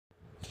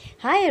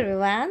Hi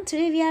everyone,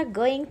 today we are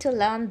going to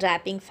learn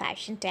draping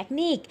fashion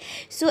technique.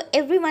 So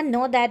everyone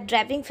know that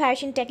draping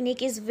fashion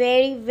technique is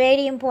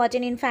very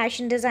important in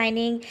fashion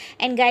designing,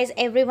 and guys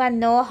everyone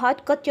know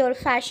haute couture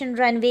fashion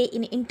runway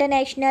in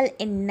international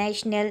in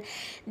national.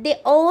 They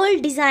all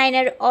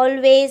designer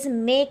always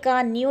make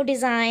a new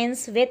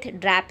designs with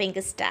draping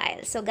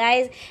style. So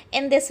guys,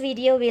 in this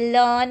video we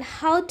learn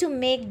how to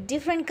make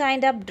different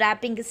kind of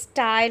draping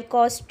style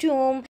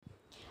costume.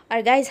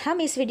 और guys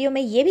हम इस video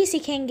में ये भी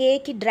सीखेंगे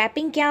कि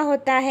draping क्या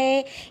होता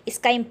है,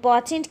 इसका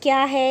इम्पॉर्टेंट क्या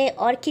है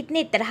और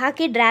कितने तरह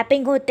के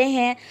ड्रैपिंग होते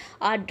हैं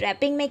और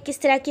ड्रैपिंग में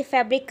किस तरह की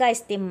फैब्रिक का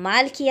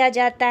इस्तेमाल किया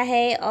जाता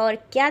है और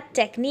क्या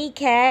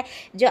टेक्निक है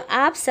जो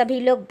आप सभी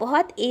लोग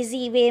बहुत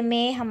इजी वे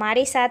में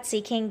हमारे साथ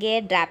सीखेंगे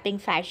draping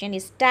fashion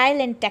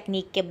style and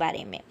technique के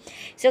बारे में।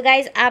 सो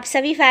गाइज़ आप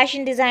सभी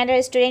fashion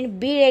designer student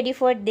be ready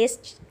for this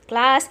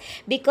class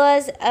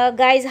because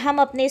guys हम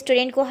अपने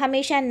स्टूडेंट को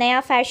हमेशा नया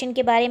फ़ैशन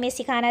के बारे में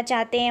सिखाना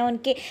चाहते हैं,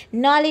 उनके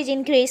नॉलेज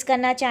इंक्रीज़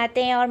करना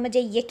चाहते हैं और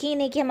मुझे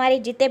यकीन है कि हमारे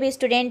जितने भी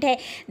स्टूडेंट हैं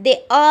they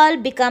all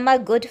become a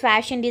good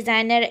fashion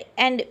designer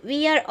and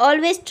we are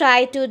always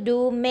try to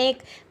do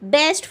make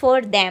best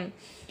for them.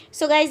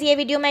 So guys ये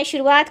वीडियो मैं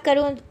शुरुआत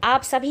करूं,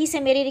 आप सभी से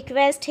मेरी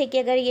रिक्वेस्ट है कि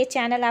अगर ये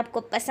चैनल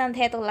आपको पसंद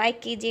है तो लाइक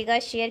कीजिएगा,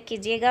 शेयर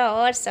कीजिएगा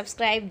और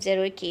सब्सक्राइब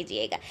ज़रूर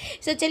कीजिएगा।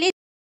 सो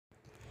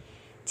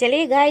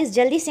चलिए गाइस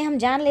जल्दी से हम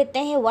जान लेते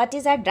हैं what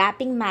is a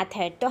draping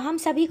method. तो हम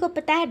सभी को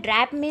पता है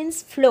ड्रैप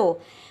मीन्स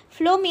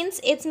फ्लो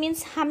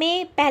मीन्स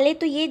हमें पहले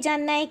तो ये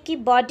जानना है कि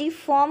बॉडी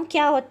फॉर्म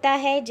क्या होता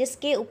है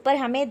जिसके ऊपर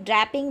हमें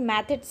ड्रैपिंग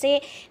मेथड से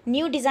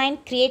न्यू डिज़ाइन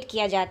क्रिएट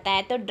किया जाता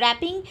है। तो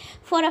draping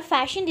for a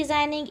fashion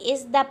designing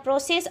is the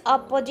process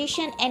of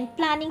position and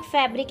planning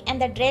fabric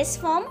and the dress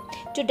form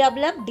to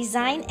develop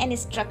design and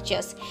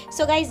structures.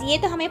 So guys ये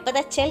तो हमें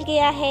पता चल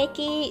गया है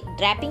कि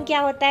ड्रैपिंग क्या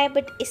होता है,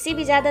 बट इससे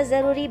भी ज़्यादा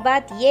ज़रूरी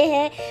बात ये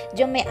है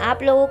जो मैं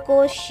आप लोगों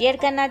को शेयर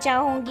करना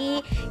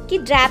चाहूँगी कि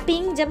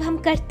ड्रैपिंग जब हम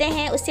करते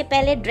हैं उससे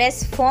पहले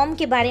ड्रेस फॉर्म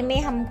के बारे में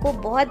हमको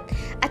बहुत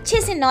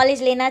अच्छे से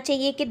नॉलेज लेना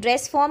चाहिए कि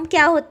ड्रेस फॉर्म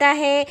क्या होता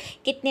है,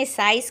 कितने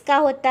साइज़ का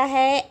होता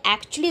है,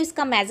 एक्चुअली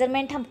उसका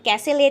मेज़रमेंट हम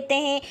कैसे लेते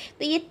हैं।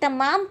 तो ये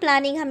तमाम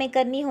प्लानिंग हमें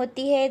करनी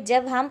होती है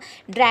जब हम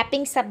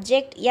ड्रैपिंग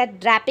सब्जेक्ट या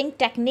ड्रैपिंग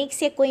टेक्निक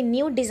से कोई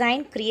न्यू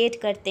डिज़ाइन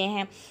क्रिएट करते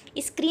हैं।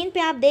 स्क्रीन पे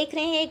आप देख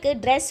रहे हैं एक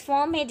ड्रेस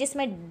फॉर्म है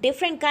जिसमें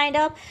different kind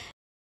of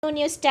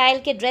new style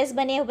के ड्रेस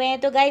बने हुए हैं।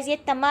 तो गाइज़ ये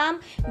तमाम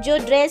जो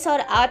ड्रेस और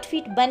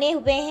आउटफिट बने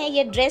हुए हैं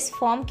ये ड्रेस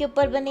फॉर्म के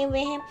ऊपर बने हुए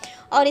हैं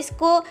और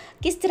इसको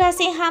किस तरह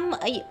से हम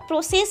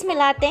प्रोसेस में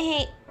लाते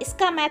हैं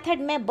इसका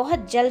मेथड मैं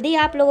बहुत जल्दी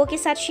आप लोगों के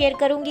साथ शेयर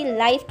करूंगी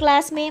लाइव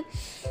क्लास में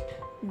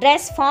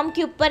ड्रेस फॉर्म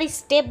के ऊपर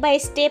स्टेप बाय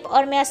स्टेप।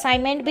 और मैं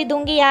असाइनमेंट भी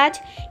दूंगी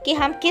आज कि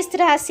हम किस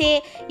तरह से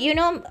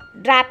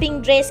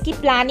ड्रैपिंग ड्रेस की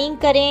प्लानिंग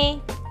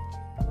करें।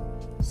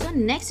 सो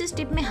नेक्स्ट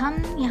स्टेप में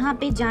हम यहाँ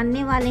पे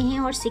जानने वाले हैं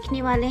और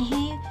सीखने वाले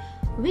हैं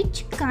which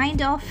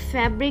kind of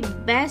fabric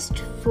best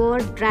for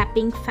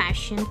draping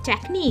fashion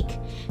technique।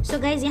 so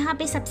guys यहाँ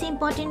पे सबसे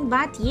इम्पॉर्टेंट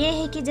बात ये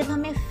है कि जब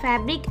हमें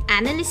फैब्रिक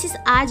एनालिसिस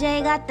आ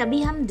जाएगा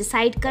तभी हम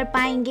डिसाइड कर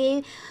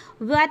पाएंगे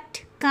what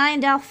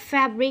kind of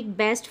fabric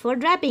best for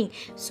draping।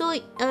 so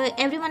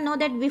everyone know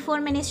that before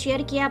मैंने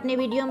शेयर किया अपने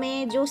वीडियो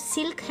में जो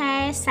सिल्क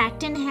है,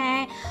 सैटिन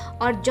है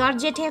और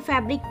जॉर्जेट है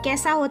फैब्रिक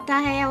कैसा होता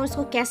है और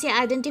उसको कैसे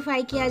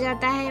आइडेंटिफाई किया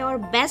जाता है और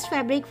बेस्ट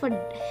फैब्रिक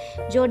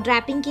फॉर जो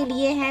ड्रैपिंग के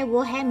लिए है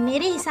वो है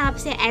मेरे हिसाब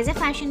से as a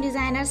fashion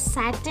designer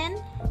satin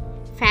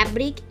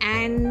fabric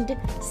and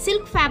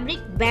silk fabric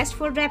best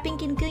for draping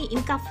क्योंकि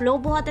इनका फ्लो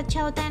बहुत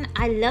अच्छा होता है।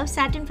 आई लव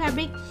सैटिन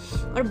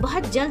फैब्रिक और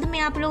बहुत जल्द मैं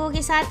आप लोगों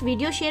के साथ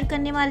वीडियो शेयर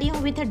करने वाली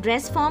हूँ with a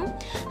dress form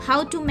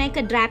how to make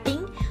a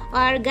draping.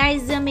 और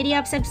गाइज मेरी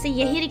आप सबसे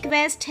यही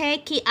रिक्वेस्ट है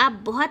कि आप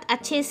बहुत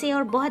अच्छे से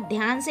और बहुत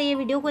ध्यान से ये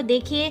वीडियो को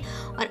देखिए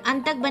और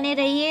अंत तक बने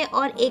रहिए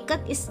और एक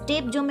एक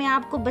स्टेप जो मैं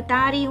आपको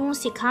बता रही हूँ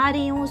सिखा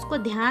रही हूँ उसको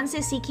ध्यान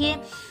से सीखिए।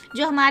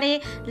 जो हमारे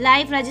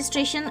लाइव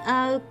रजिस्ट्रेशन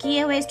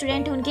किए हुए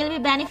स्टूडेंट हैं उनके लिए भी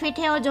बेनिफिट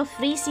है और जो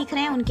फ्री सीख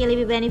रहे हैं उनके लिए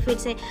भी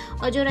बेनिफिट्स है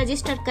और जो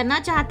रजिस्टर करना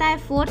चाहता है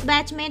 4th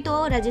बैच में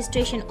तो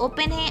रजिस्ट्रेशन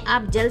ओपन है,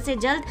 आप जल्द से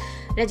जल्द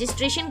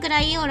रजिस्ट्रेशन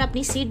कराइए और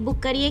अपनी सीट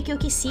बुक करिए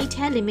क्योंकि सीट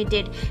है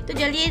लिमिटेड। तो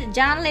चलिए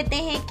जान लेते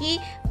हैं कि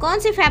कौन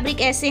से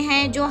फैब्रिक ऐसे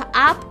हैं जो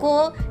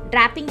आपको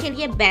ड्रैपिंग के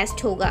लिए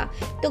बेस्ट होगा।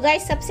 तो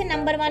गाइस सबसे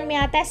नंबर 1 में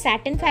आता है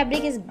satin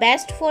fabric is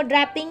best for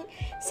draping,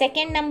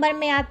 second number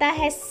में आता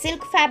है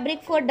silk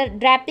fabric for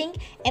draping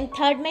and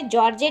third में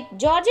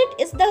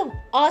georgette is the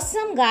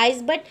awesome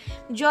guys, but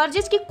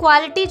georgette की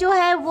क्वालिटी जो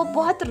है वो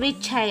बहुत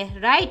रिच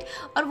है राइट।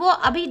 और वो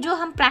अभी जो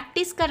हम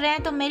प्रैक्टिस कर रहे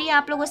हैं तो मेरी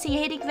आप लोगों से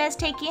यही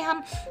रिक्वेस्ट है कि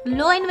हम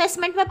लो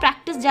इन्वेस्टमेंट में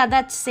प्रैक्टिस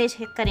ज़्यादा से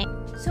करें।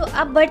 सो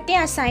अब बढ़ते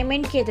हैं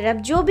असाइनमेंट की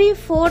तरफ। जो भी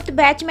 4th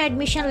बैच में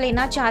एडमिशन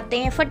लेना चाहते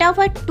हैं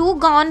फटाफट 2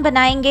 गाउन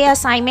बनाएंगे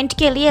असाइनमेंट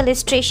के लिए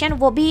इलस्ट्रेशन,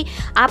 वो भी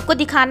आपको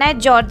दिखाना है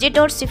जॉर्जेट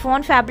और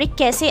शिफॉन फैब्रिक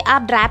कैसे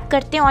आप ड्रैप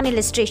करते सकते हैं ऑन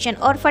इलस्ट्रेशन,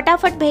 और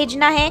फटाफट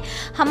भेजना है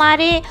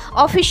हमारे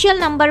ऑफिशियल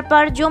नंबर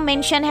पर जो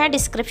मेंशन है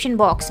डिस्क्रिप्शन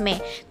बॉक्स में।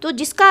 तो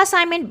जिसका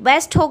असाइनमेंट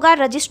बेस्ट होगा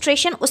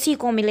रजिस्ट्रेशन उसी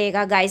को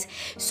मिलेगा गाइज।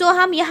 सो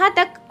हम यहाँ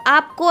तक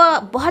आपको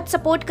बहुत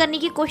सपोर्ट करने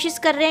की कोशिश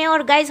कर रहे हैं,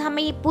 और गाइज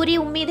हमें ये पूरी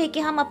उम्मीद है कि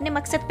हम अपने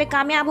मकसद पे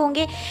कामयाब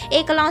होंगे।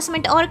 एक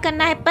अनाउंसमेंट और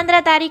करना है,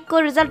 15 तारीख को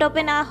रिजल्ट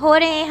ओपन हो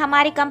रहे हैं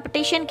हमारे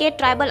कंपटीशन के,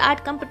 ट्राइबल आर्ट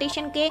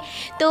कंपटीशन के।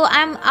 तो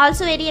I am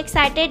also very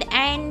excited,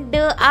 and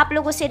आप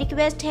लोगों से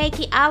रिक्वेस्ट है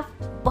कि आप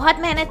बहुत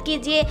मेहनत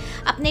कीजिए,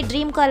 अपने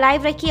ड्रीम को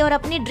अलाइव रखिए और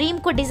अपने ड्रीम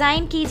को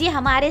डिज़ाइन कीजिए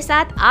हमारे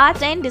साथ,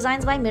 art and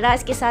designs bye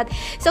Miraj के साथ।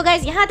 सो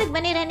गाइज यहाँ तक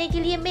बने रहने के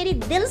लिए मेरी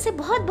दिल से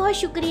बहुत बहुत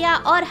शुक्रिया,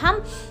 और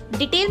हम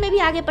डिटेल में भी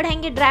आगे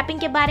पढ़ेंगे ड्रैपिंग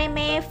के बारे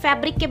में,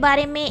 फैब्रिक के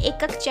बारे में,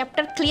 एक एक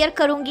चैप्टर क्लियर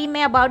करूँगी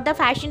मैं about the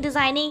fashion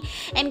designing.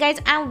 And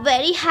guys I am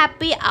very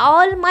happy,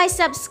 all my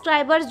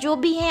subscribers जो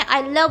भी हैं,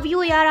 आई लव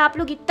यू यार, आप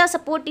लोग इतना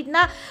सपोर्ट,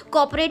 इतना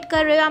कोऑपरेट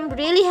कर रहे हो, I am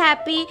really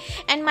happy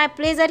and my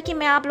pleasure कि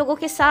मैं आप लोगों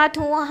के साथ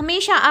हूँ,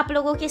 हमेशा आप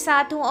लोगों के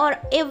साथ हूँ। और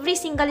एवरी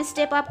सिंगल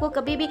स्टेप, आपको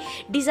कभी भी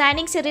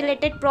डिज़ाइनिंग से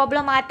रिलेटेड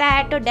प्रॉब्लम आता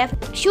है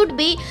तो should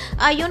be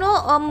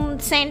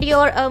send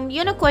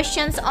your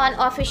questions on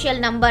official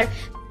number.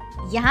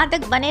 यहाँ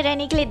तक बने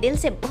रहने के लिए दिल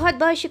से बहुत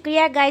बहुत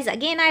शुक्रिया guys.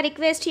 Again I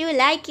request you,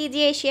 like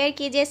कीजिए, शेयर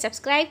कीजिए,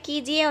 सब्सक्राइब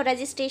कीजिए, और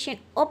रजिस्ट्रेशन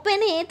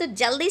ओपन है तो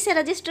जल्दी से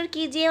रजिस्टर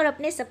कीजिए और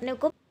अपने सपने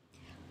को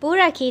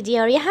पूरा कीजिए।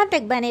 और यहाँ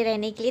तक बने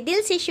रहने के लिए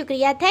दिल से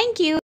शुक्रिया, थैंक यू।